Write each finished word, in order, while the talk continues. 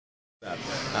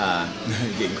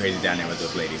Getting crazy down there with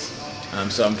those ladies.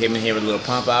 So I'm came in here with a little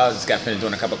pump out. Just got finished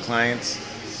doing a couple clients.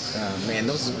 Man,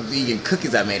 those vegan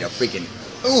cookies I made are freaking,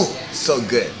 ooh, so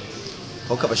good.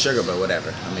 Whole cup of sugar, but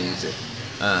whatever. I'm gonna use it.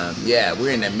 Yeah,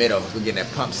 we're in the middle. We're getting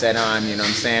that pump set on, you know what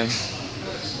I'm saying?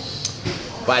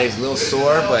 Body's a little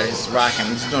sore, but it's rocking.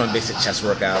 I'm just doing a basic chest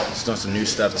workout. Just doing some new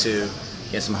stuff too.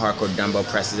 Getting some hardcore dumbbell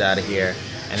presses out of here.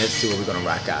 And let's see what we're gonna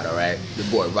rock out, all right? Your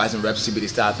boy, Rising Reps, CBD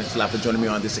Style. Thanks a lot for joining me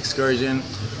on this excursion.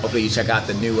 Hopefully you check out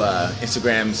the new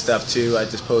Instagram stuff too. I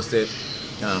just posted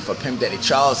for Pimp Daddy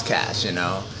Charles Cash, you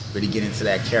know. Really get into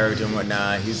that character and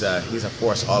whatnot. He's a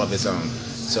force all of his own.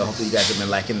 So hopefully you guys have been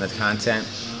liking the content.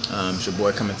 It's your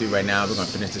boy coming through right now. We're gonna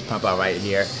finish this pump out right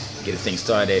here, get this thing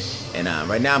started. And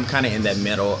right now I'm kind of in that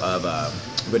middle of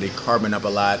really carbing up a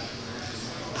lot,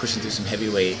 pushing through some heavy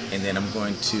weight, and then I'm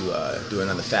going to do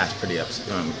another fast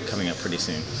coming up pretty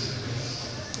soon.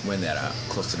 When that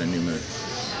close to the new moon,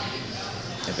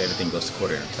 if everything goes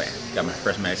according to plan. Got my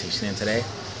first meditation in today.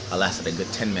 I lasted a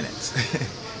good 10 minutes.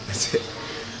 That's it.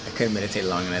 I couldn't meditate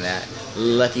longer than that.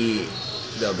 Lucky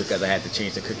though, because I had to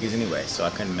change the cookies anyway, so I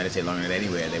couldn't meditate longer than that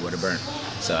anyway. They would have burned.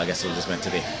 So I guess it was just meant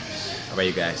to be. All right,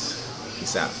 you guys.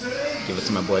 Peace out. Give it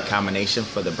to my boy Combination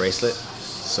for the bracelet.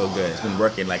 So good. It's been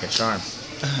working like a charm.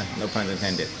 No pun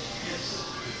intended.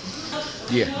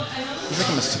 Yeah, it's like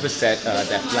I'm a superset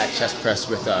that flat chest press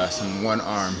with some one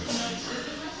arm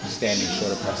standing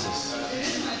shoulder presses.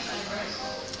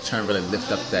 Trying to really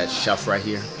lift up that shelf right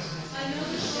here.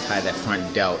 Tie that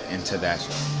front delt into that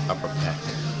upper pec.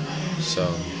 So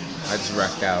I just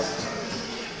rocked out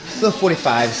little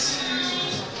 45s.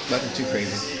 Nothing too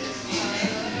crazy.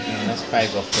 Let's probably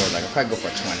go for I'll probably go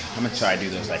for 20. I'm gonna try to do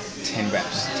those like 10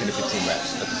 reps, 10 to 15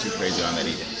 reps. Nothing too crazy on that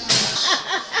either.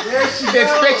 There she goes.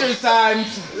 It's picture time.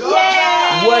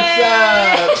 Yeah. What's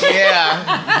up? Yeah.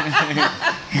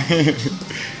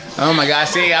 Oh my God!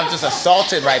 See, I'm just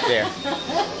assaulted right there.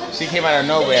 She came out of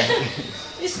nowhere.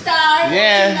 Start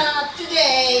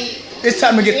today. It's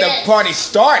time to get the party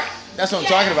started. That's what I'm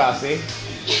talking about.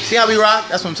 See how we rock?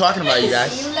 That's what I'm talking about, you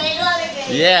guys. See you later again.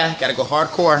 Yeah, gotta go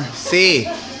hardcore. See.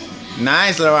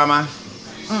 Nice, little mama.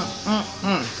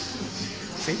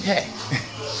 See, hey.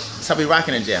 That's how we rock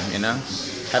in the gym, you know?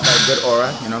 Have that good aura,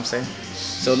 you know what I'm saying?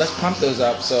 So let's pump those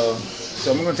up. So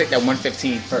I'm gonna take that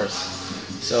 115 first.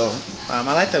 So I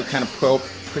like to kind of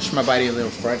push my body a little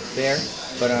front there,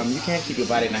 but you can't keep your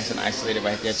body nice and isolated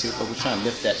right there too, but we're trying to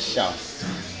lift that shelf.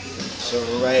 So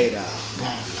right up,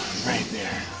 boom, right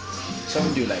there. So I'm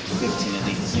gonna do like 15 of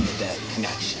these, see with that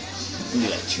connection. I'm gonna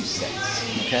do like 2 sets,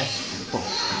 okay? Boom.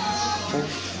 4,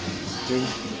 3,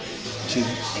 2, and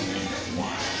 1.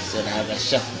 So I have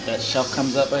that shelf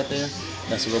comes up right there.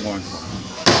 That's what we're going for.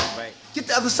 Right. Get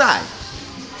the other side.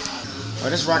 All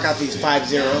right, let's rock out these 5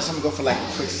 zeros. I'm gonna go for like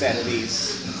a quick set of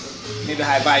these. Maybe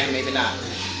high volume, maybe not.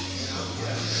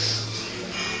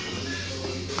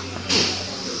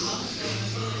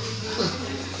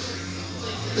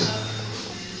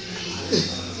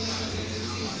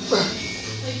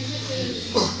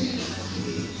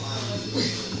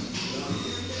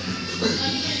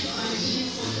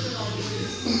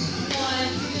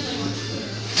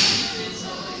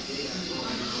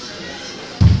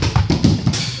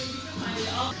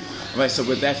 Alright, so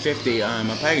with that 50, I'm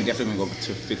probably definitely gonna go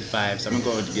to 55. So I'm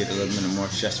gonna go get a little bit more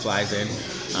chest flies in,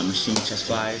 machine chest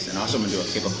flies, and also I'm gonna do a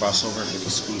cable crossover with a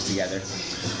squeeze together.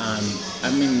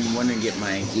 I've been wanting to get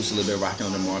my glutes a little bit rocking a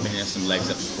little bit more. I've been hitting some legs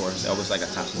up, of course. I always like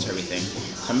a topsy-turvy thing.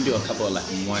 So I'm gonna do a couple of like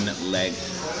 1 leg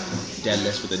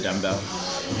deadlifts with a dumbbell.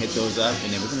 Hit those up,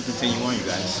 and then we're gonna continue on, you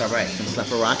guys. It's alright. Thanks a lot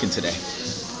for rocking today.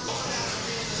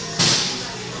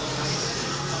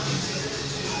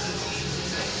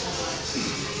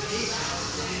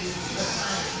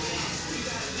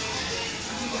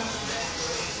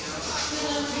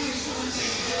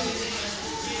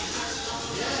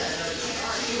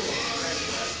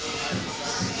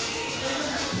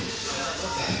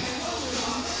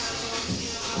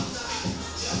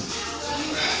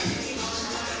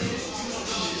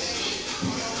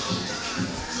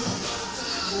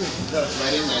 That was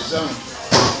right in that zone. I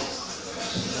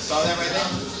saw that right there.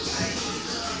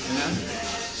 You know?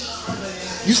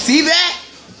 You see that?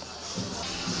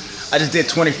 I just did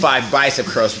 25 bicep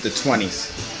curls with the 20s,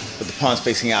 with the palms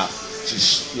facing out.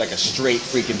 Just like a straight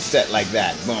freaking set like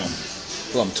that. Boom.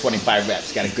 Boom. 25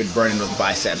 reps. Got a good burn in those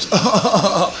biceps.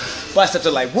 Biceps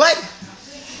are like, what?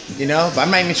 You know? But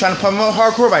I'm not even trying to pump them up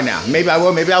hardcore right now. Maybe I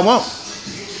will, maybe I won't.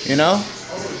 You know? You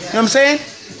know what I'm saying?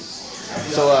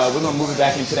 So we're gonna move it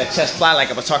back into that chest fly like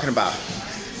I was talking about.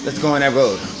 Let's go on that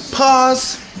road.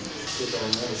 Pause.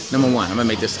 Number 1, I'm gonna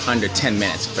make this under 10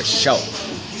 minutes for sure.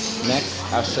 Next,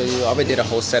 I'll show you. I already did a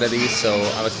whole set of these, so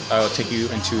I'll take you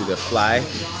into the fly,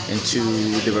 into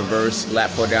the reverse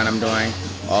lat pull down I'm doing,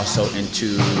 also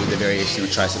into the variation of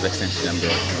tricep extension I'm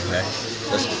doing. Okay,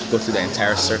 let's go through the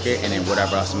entire circuit, and then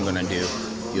whatever else I'm gonna do,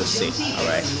 you'll see. All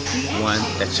right. One,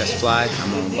 that's chest fly.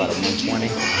 I'm on about a 120.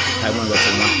 I want to go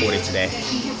to 140 today.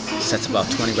 Sets about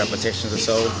 20 repetitions or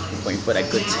so, waiting for that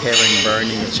good tearing burn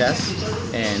in your chest.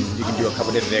 And you can do a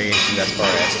couple different variations as far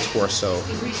as torso,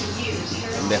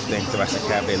 lifting, thoracic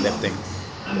cavity lifting,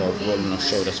 or rolling those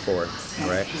shoulders forward. All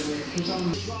right.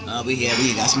 We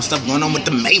got some stuff going on with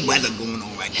the Mayweather going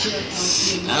on right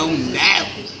now. Oh no,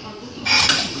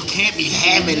 you can't be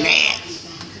having that.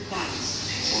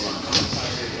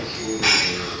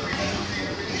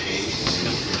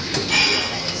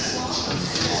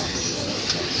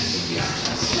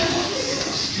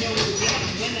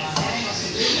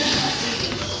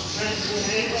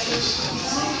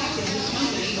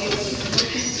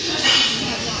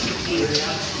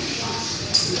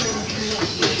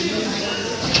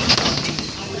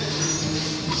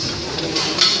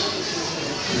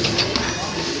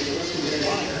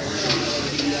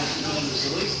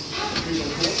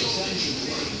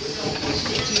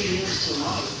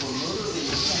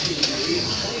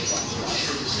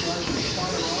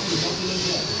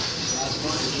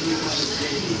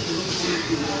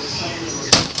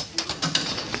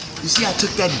 You see, I took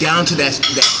that down to that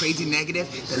crazy negative,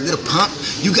 that little pump.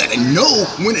 You gotta know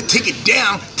when to take it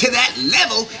down to that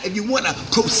level if you wanna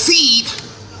proceed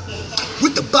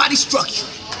with the body structure.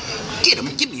 Get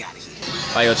me out of here.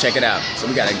 All right, yo, check it out. So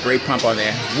we got a great pump on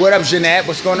there. What up, Jeanette?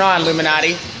 What's going on,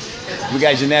 Illuminati? We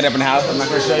got Jeanette up in the house. I'm not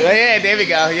gonna show you. Oh, yeah, there we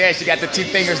go. Yeah, she got the 2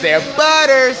 fingers there.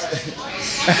 Butters.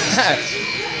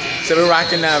 So we're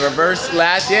rocking reverse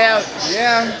lats. Yeah.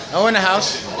 Oh, in the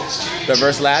house.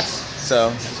 Reverse lats.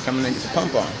 So coming in, get the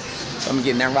pump on. So I'm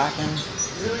getting that rocking.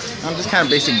 I'm just kind of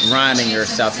basically grinding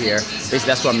yourself here. Basically,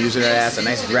 that's what I'm using it as, a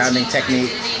nice grounding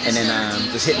technique. And then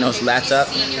just hitting those lats up,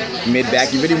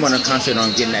 mid-back. You really want to concentrate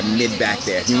on getting that mid-back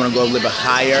there. If you want to go a little bit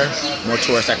higher, more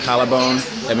towards that collarbone,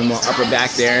 that'd be more upper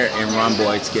back there, and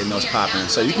rhomboids getting those popping.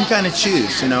 So you can kind of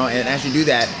choose, you know, and as you do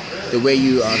that, the way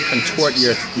you contort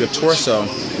your torso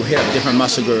will hit up different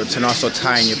muscle groups and also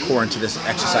tying your core into this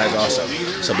exercise also.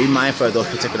 So be mindful of those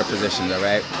particular positions, all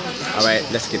right? All right,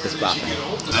 let's get this popping.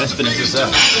 All right, let's finish this up.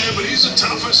 But he's the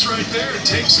toughest right there. It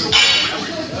takes it away from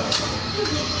everyone.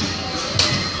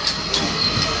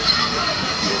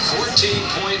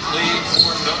 14-point lead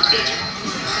for Notre Dame.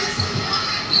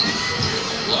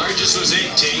 Largest was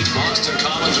 18. Boston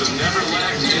College has never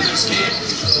lagged in this game.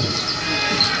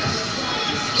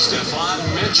 Stephon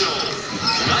Mitchell,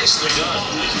 nicely done.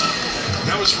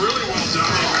 That was really well done.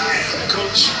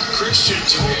 Coach Christian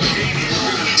told Katie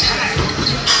we're going to attack.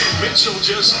 And Mitchell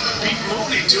just beat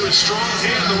Mooney to his strong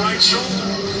hand, the right shoulder.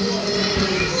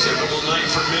 Typical night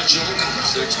for Mitchell.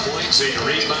 6 points, 8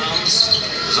 rebounds.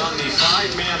 He's on the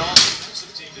 5-man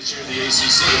all-defensive team this year, the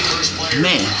ACC. First player.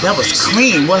 Man, that was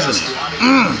clean, wasn't it?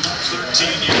 13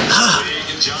 years.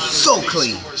 So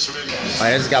clean. All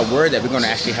right, I just got word that we're going to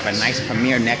actually have a nice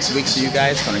premiere next week, so you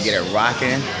guys going to get it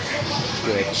rocking.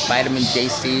 Good vitamin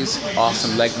JC's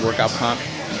awesome leg workout pump.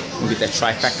 We'll get that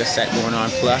trifecta set going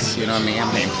on. Plus, you know what I mean?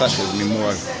 I'm saying plus there's going to be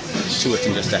more to it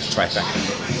than just that trifecta.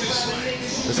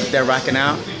 Let's get that rocking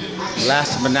out.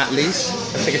 Last but not least,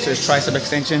 let's take it to the tricep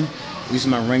extension.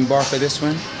 Using my ring bar for this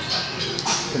one.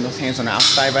 Putting those hands on the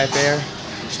outside right there.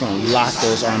 Just going to lock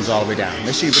those arms all the way down.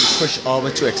 Make sure you really push all the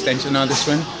way to extension on this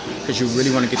one, because you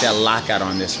really want to get that lockout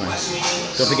on this one.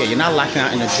 Don't forget, you're not locking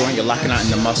out in the joint, you're locking out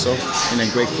in the muscle, and then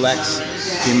great flex.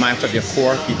 Be mindful of your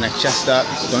core, keeping that chest up.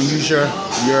 Don't use your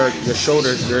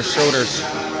shoulders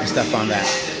and stuff on that.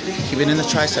 Keep it in the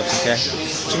triceps, okay?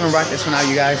 So I'm gonna rock this one out,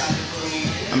 you guys.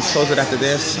 I'm gonna close it after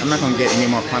this. I'm not gonna get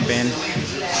any more pump in.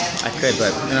 I could,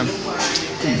 but you know,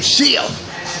 chill.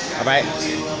 All right,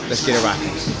 let's get it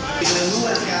rocking.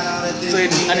 So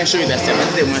I didn't show you that set, I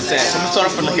just did one set. So I'm gonna start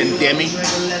off with like a demi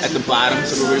at the bottom,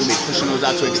 so we're really pushing those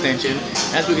out to extension.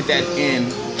 As we get that in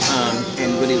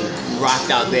and really rocked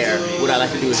out there, what I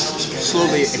like to do is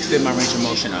slowly extend my range of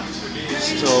motion up.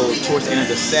 So towards the end of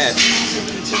the set,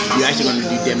 you're actually gonna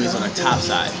do demis on the top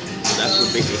side. So that's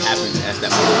what basically happens as that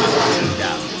muscle is fatigued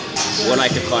out. What I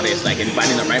like to call it is like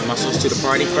inviting the right muscles to the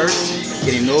party first,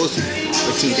 getting those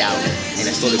fatigued out, and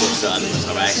then slowly goes to the other ones,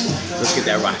 all right? Let's get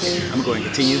that rocking. I'm going to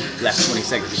continue. Last 20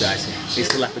 seconds, you guys.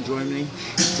 Thanks a lot for joining me.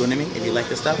 If you like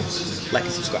this stuff, like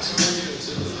and subscribe.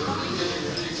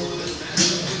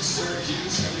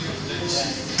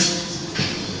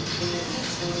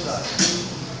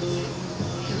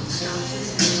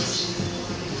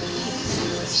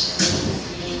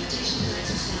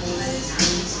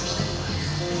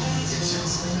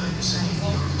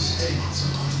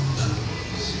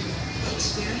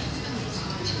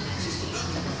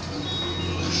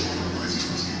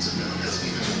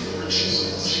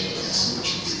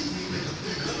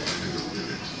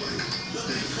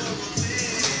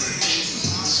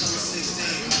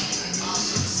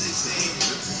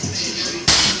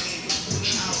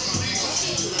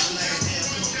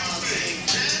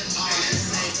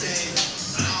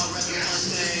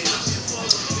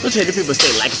 Don't you hate people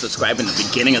say like and subscribe in the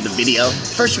beginning of the video?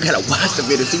 First you gotta watch the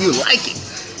video so you like it.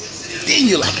 Then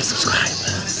you like and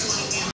subscribe.